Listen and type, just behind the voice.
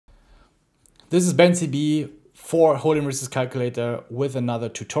This is Bencb for Hold'em Risks Calculator with another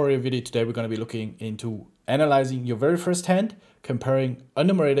tutorial video. Today we're going to be looking into analyzing your very first hand, comparing a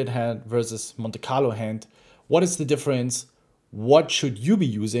numerated hand versus Monte Carlo hand. What is the difference? What should you be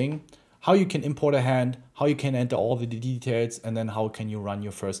using? How you can import a hand, how you can enter all the details, and then how can you run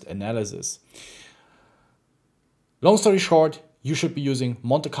your first analysis. Long story short, you should be using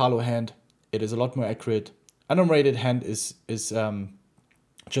Monte Carlo hand. It is a lot more accurate. A numerated hand is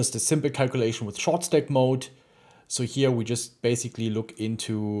just a simple calculation with short stack mode. So here we just basically look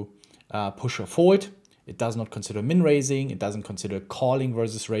into push or fold. It does not consider min raising. It doesn't consider calling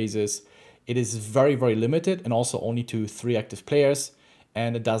versus raises. It is very, very limited and also only to 3 active players.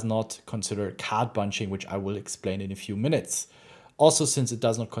 And it does not consider card bunching, which I will explain in a few minutes. Also, since it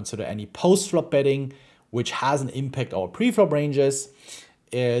does not consider any post-flop betting, which has an impact on our pre-flop ranges,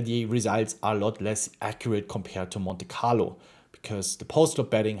 the results are a lot less accurate compared to Monte Carlo, because the post-flop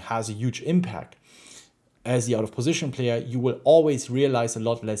betting has a huge impact. As the out-of-position player, you will always realize a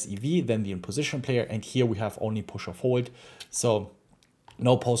lot less EV than the in-position player, and here we have only push or fold. So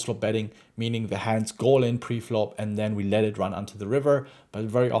no post-flop betting, meaning the hands go in pre-flop and then we let it run onto the river. But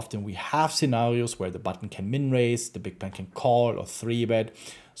very often we have scenarios where the button can min raise, the big blind can call or 3-bet.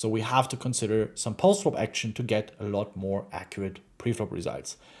 So we have to consider some post-flop action to get a lot more accurate pre-flop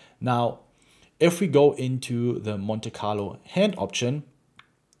results. Now, if we go into the Monte Carlo hand option,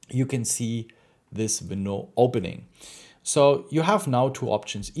 you can see this window opening. So you have now 2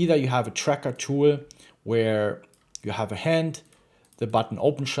 options. Either you have a tracker tool where you have a hand, the button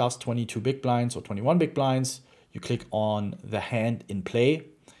open shoves 22 big blinds or 21 big blinds. You click on the hand in play.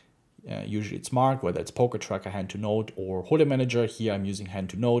 Usually it's marked, whether it's Poker Tracker, Hand to Note, or Hold'em Manager. Here I'm using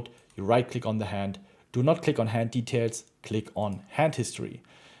Hand to Note. You right click on the hand. Do not click on hand details, click on hand history.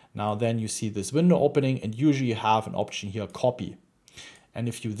 Now then you see this window opening, and usually you have an option here, copy. And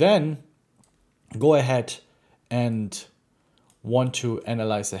if you then go ahead and want to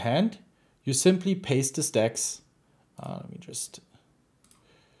analyze a hand, you simply paste the stacks. Let me just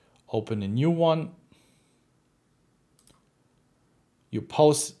open a new one. You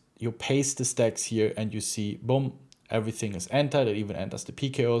paste the stacks here and you see, boom, everything is entered. It even enters the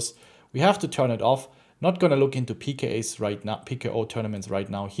PKOs. We have to turn it off. Not going to look into PKAs right now, PKO tournaments right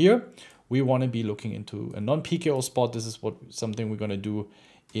now here. We want to be looking into a non-PKO spot. This is something we're going to do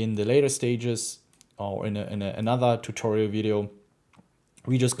in the later stages or in another tutorial video.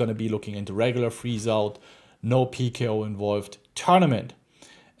 We're just going to be looking into regular freeze out, no PKO involved tournament.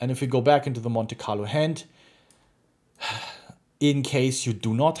 And if we go back into the Monte Carlo hand, in case you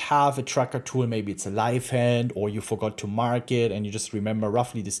do not have a tracker tool, maybe it's a live hand or you forgot to mark it and you just remember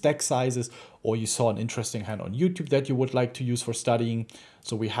roughly the stack sizes, or you saw an interesting hand on YouTube that you would like to use for studying.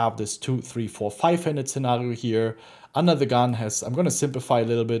 So we have this 2, 3, 4, 5-handed scenario here. Under the gun has, I'm going to simplify a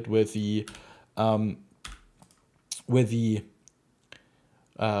little bit with the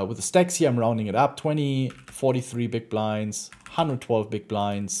stacks here. I'm rounding it up, 20, 43 big blinds, 112 big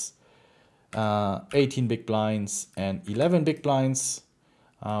blinds, 18 big blinds and 11 big blinds.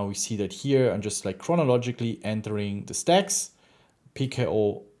 We see that here. I'm just like chronologically entering the stacks.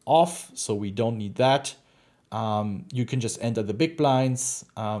 PKO off, so we don't need that. You can just enter the big blinds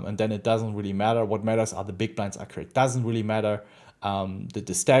and then it doesn't really matter. What matters are the big blinds accurate. Doesn't really matter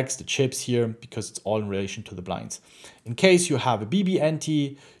the stacks, the chips here, because it's all in relation to the blinds. In case you have a BB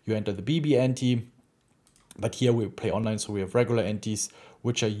ante, you enter the BB ante. But here we play online, so we have regular antes,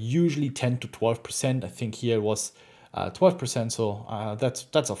 which are usually 10 to 12%. I think here it was 12%, so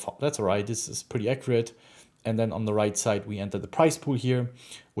that's all right. This is pretty accurate. And then on the right side, we enter the price pool here,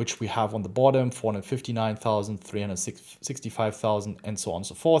 which we have on the bottom, 459,000, 365,000, and so on and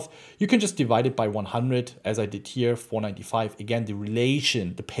so forth. You can just divide it by 100, as I did here, 495. Again, the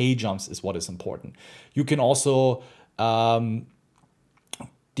relation, the pay jumps is what is important. You can also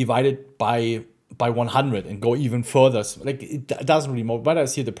divide it by 100 and go even further. So like it doesn't really matter, but I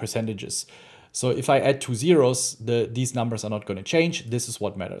see the percentages. So if I add 2 zeros, these numbers are not going to change. This is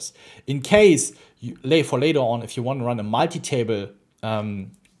what matters. In case for later on, if you want to run a multi-table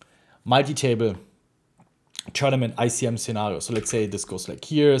tournament ICM scenario. So let's say this goes like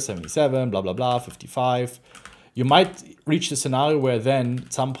here, 77, blah, blah, blah, 55. You might reach the scenario where then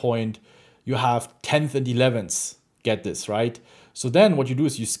at some point you have 10th and 11th get this, right? So then what you do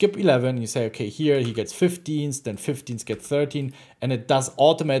is you skip 11, you say, okay, here he gets 15s, then 15s get 13, and it does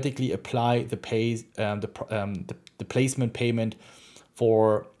automatically apply the the placement payment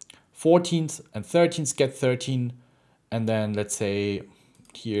for 14s and 13s get 13, and then let's say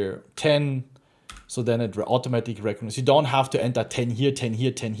here 10. So then it automatically recognizes. You don't have to enter 10 here, 10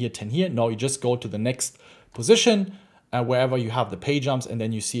 here, 10 here, 10 here. No, you just go to the next position, wherever you have the pay jumps, and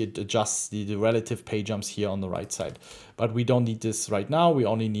then you see it adjusts the relative pay jumps here on the right side. But we don't need this right now. We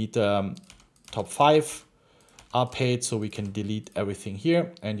only need top 5 are paid, so we can delete everything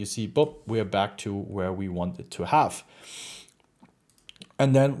here. And you see, boop, we're back to where we wanted to have.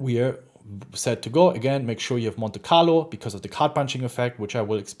 And then we are set to go. Again, make sure you have Monte Carlo because of the card bunching effect, which I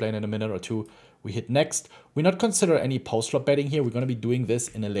will explain in a minute or two. We hit next. We not consider any post-flop betting here. We're going to be doing this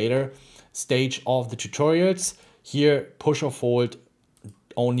in a later stage of the tutorials. Here, push or fold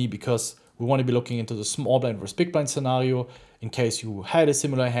only because we want to be looking into the small blind versus big blind scenario in case you had a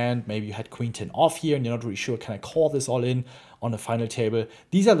similar hand. Maybe you had queen 10 off here and you're not really sure, can I call this all in on the final table?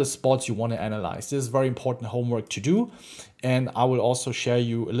 These are the spots you want to analyze. This is very important homework to do. And I will also share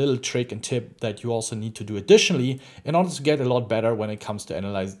you a little trick and tip that you also need to do additionally in order to get a lot better when it comes to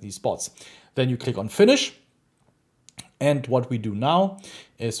analyzing these spots. Then you click on finish. And what we do now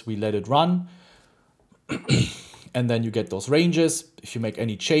is we let it run. And then you get those ranges. If you make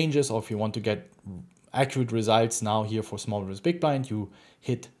any changes or if you want to get accurate results now here for small versus big blind, you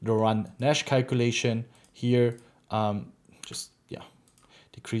hit the run Nash calculation here.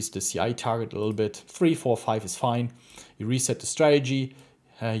 Decrease the CI target a little bit. 3, 4, 5 is fine. You reset the strategy.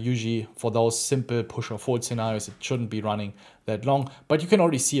 Usually for those simple push or fold scenarios, it shouldn't be running that long. But you can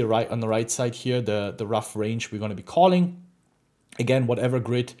already see right on the right side here the rough range we're going to be calling. Again, whatever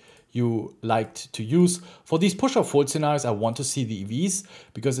grid you liked to use. For these push or fold scenarios, I want to see the EVs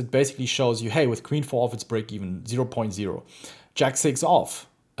because it basically shows you, hey, with queen 4 off, it's break even 0.0. Jack 6 off,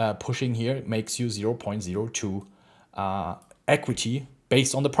 pushing here makes you 0.02 equity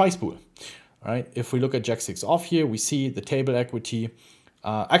based on the price pool. All right. If we look at Jack 6 off here, we see the table equity.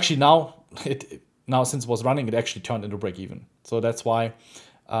 Actually now since it was running, it actually turned into break even. So that's why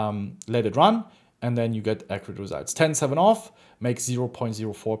let it run. And then you get accurate results. 10-7 off makes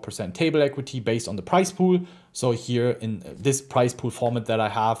 0.04% table equity based on the price pool. So here in this price pool format that I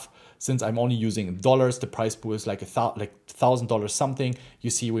have, since I'm only using dollars, the price pool is like $1,000 something. You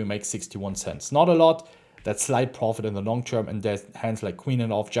see we make 61 cents. Not a lot. That's slight profit in the long term. And there's hands like queen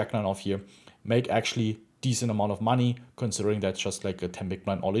and off, jack 9 off here make actually decent amount of money considering that's just like a 10 big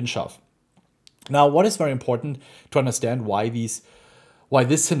blind all-in shove. Now, what is very important to understand why this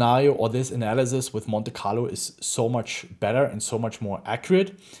scenario or this analysis with Monte Carlo is so much better and so much more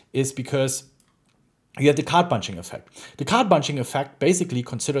accurate is because you have the card bunching effect. The card bunching effect basically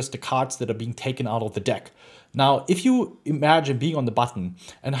considers the cards that are being taken out of the deck. Now, if you imagine being on the button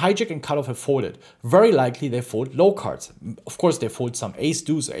and hijack and cutoff have folded, very likely they fold low cards. Of course, they fold some ace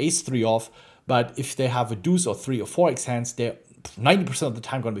deuce or ace 3 off, but if they have a deuce or 3 or 4x hands, they're 90% of the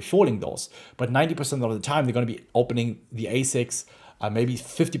time going to be folding those. But 90% of the time, they're going to be opening the a6, maybe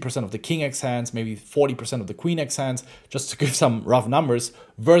 50% of the king x hands, maybe 40% of the queen x hands, just to give some rough numbers,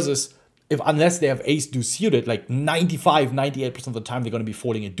 versus unless they have ace deuce suited, like 98% of the time, they're going to be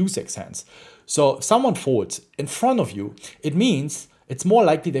folding a deuce x hands. So if someone folds in front of you, it means it's more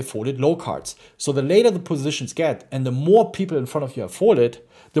likely they folded low cards. So the later the positions get and the more people in front of you have folded,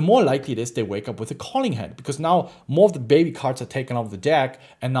 the more likely it is they wake up with a calling hand, because now more of the baby cards are taken out of the deck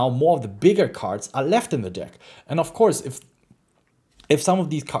and now more of the bigger cards are left in the deck. And of course, if some of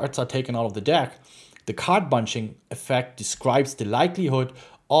these cards are taken out of the deck, the card bunching effect describes the likelihood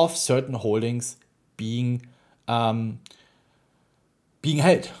of certain holdings being held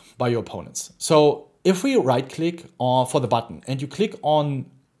by your opponents. So if we right click for the button and you click on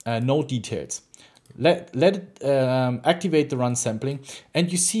node details, let it activate the run sampling,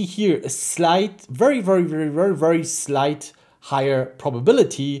 and you see here a slight, very slight higher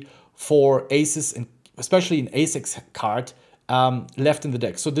probability for aces, and especially an a6 card left in the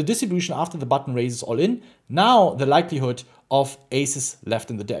deck. So the distribution after the button raises all in, now the likelihood of aces left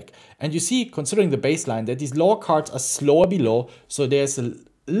in the deck. And you see, considering the baseline, that these lower cards are slower below, so there's a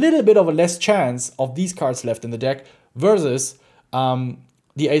little bit of a less chance of these cards left in the deck versus the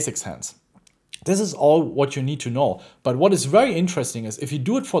a6 hands. This is all what you need to know. But what is very interesting is if you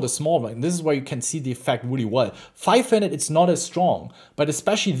do it for the small blind, this is where you can see the effect really well. 5-handed, it's not as strong, but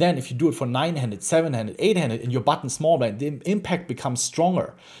especially then if you do it for 9-handed, 7-handed, 8-handed in your button small blind, the impact becomes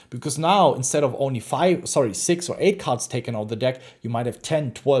stronger, because now instead of only 6 or 8 cards taken out of the deck, you might have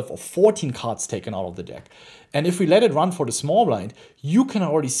 10, 12 or 14 cards taken out of the deck. And if we let it run for the small blind, you can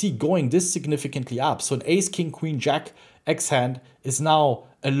already see going this significantly up. So an ace, king, queen, jack, X hand is now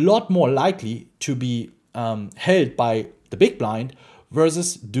a lot more likely to be held by the big blind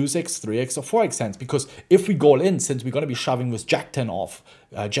versus deuce X, 3X or 4X hands. Because if we go all in, since we're going to be shoving with jack 10 off,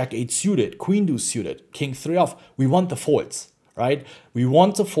 jack 8 suited, queen deuce suited, king 3 off, we want the folds, right? We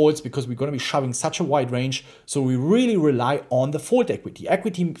want the folds because we're going to be shoving such a wide range. So we really rely on the fold equity.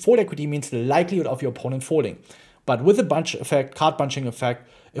 Fold equity means the likelihood of your opponent folding. But with the bunch effect, card bunching effect,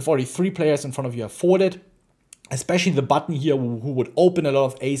 if already 3 players in front of you have folded, especially the button here who would open a lot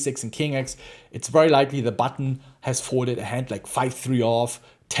of a6 and king x, it's very likely the button has folded a hand like 5-3 off,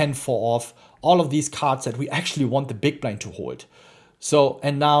 10-4 off, all of these cards that we actually want the big blind to hold. So,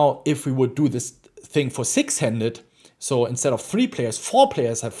 and now if we would do this thing for 6-handed, so instead of 3 players, 4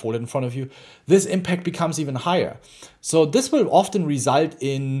 players have folded in front of you, this impact becomes even higher. So this will often result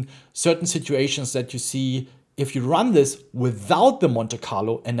in certain situations that you see if you run this without the Monte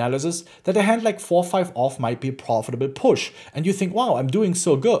Carlo analysis, that a hand like 4-5 off might be a profitable push. And you think, wow, I'm doing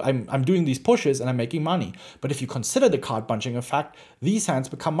so good. I'm doing these pushes and I'm making money. But if you consider the card bunching effect, these hands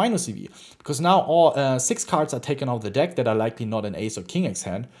become minus EV. Because now all 6 cards are taken out of the deck that are likely not an ace or king x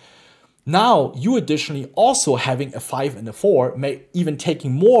hand. Now, you additionally also having a 5 and a 4, even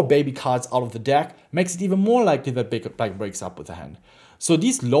taking more baby cards out of the deck, makes it even more likely that big blind breaks up with the hand. So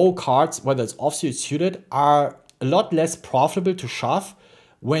these low cards, whether it's offsuit or suited, are a lot less profitable to shove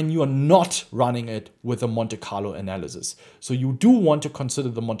when you are not running it with a Monte Carlo analysis. So you do want to consider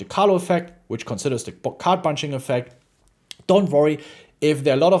the Monte Carlo effect, which considers the card bunching effect. Don't worry if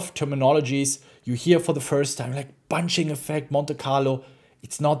there are a lot of terminologies you hear for the first time, like bunching effect, Monte Carlo.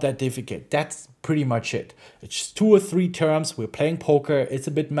 It's not that difficult. That's pretty much it. It's just 2 or 3 terms. We're playing poker. It's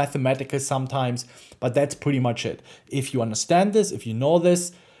a bit mathematical sometimes, but that's pretty much it. If you understand this, if you know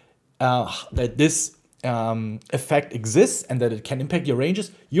this, that this effect exists and that it can impact your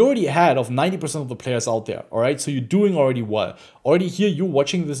ranges, you're already ahead of 90% of the players out there. All right, so you're doing already well. Already here, you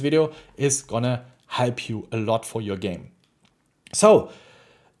watching this video is gonna help you a lot for your game. So,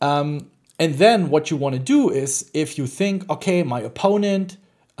 and then what you want to do is, if you think, okay, my opponent,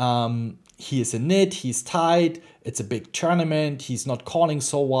 he is a nit, he's tight, it's a big tournament, he's not calling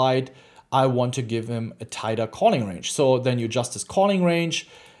so wide, I want to give him a tighter calling range. So then you adjust his calling range.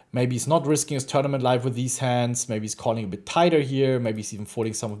 Maybe he's not risking his tournament life with these hands. Maybe he's calling a bit tighter here. Maybe he's even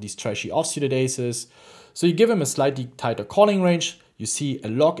folding some of these trashy offsuited aces. So you give him a slightly tighter calling range. You see a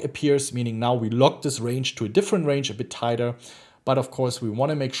lock appears, meaning now we lock this range to a different range, a bit tighter. But of course, we want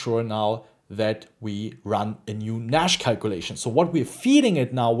to make sure now that we run a new Nash calculation. So what we're feeding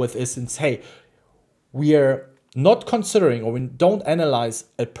it now with is, since, hey, we are not considering, or we don't analyze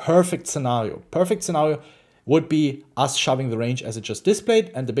a perfect scenario. Perfect scenario would be us shoving the range as it just displayed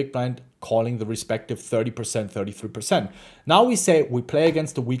and the big blind calling the respective 30%, 33%. Now we say we play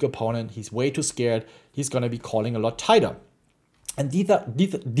against a weak opponent. He's way too scared. He's going to be calling a lot tighter. And these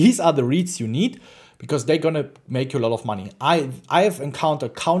are the reads you need, because they're going to make you a lot of money. I have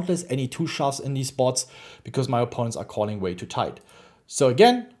encountered countless any 2 shoves in these spots because my opponents are calling way too tight. So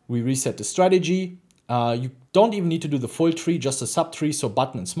again, we reset the strategy. You don't even need to do the full tree, just a sub tree. So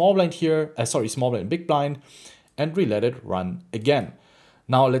button and small blind here, small blind and big blind, and we let it run again.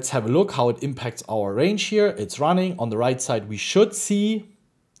 Now let's have a look how it impacts our range here. It's running. On the right side, we should see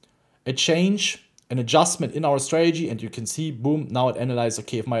a change, an adjustment in our strategy, and you can see, boom, now it analyzes,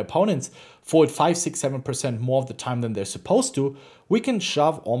 okay, if my opponents fold 5, 6, 7% more of the time than they're supposed to, we can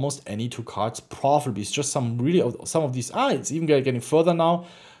shove almost any 2 cards profitably. It's just some of these, it's even getting further now.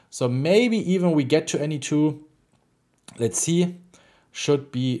 So maybe even we get to any 2, let's see, should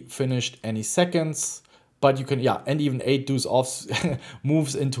be finished any seconds. But you can, yeah, and even 8 deuce offs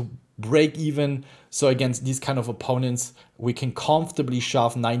moves into break even. So against these kind of opponents, we can comfortably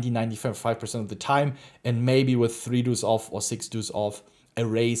shove 90-95% of the time. And maybe with 3 deuce off or 6 deuce off, a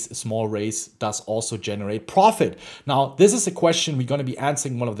raise, a small raise, does also generate profit. Now, this is a question we're going to be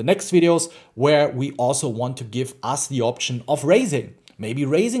answering in one of the next videos, where we also want to give us the option of raising. Maybe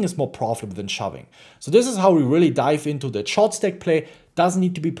raising is more profitable than shoving. So this is how we really dive into the short stack play. Doesn't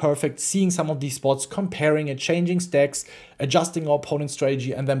need to be perfect, seeing some of these spots, comparing it, changing stacks, adjusting our opponent's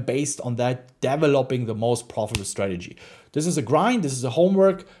strategy, and then based on that, developing the most profitable strategy. This is a grind, this is a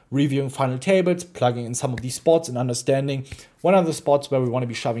homework, reviewing final tables, plugging in some of these spots and understanding what are the spots where we want to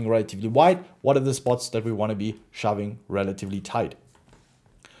be shoving relatively wide, what are the spots that we want to be shoving relatively tight.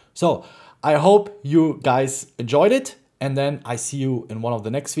 So I hope you guys enjoyed it. And then I see you in one of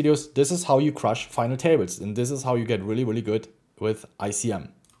the next videos. This is how you crush final tables. And this is how you get really, really good with ICM.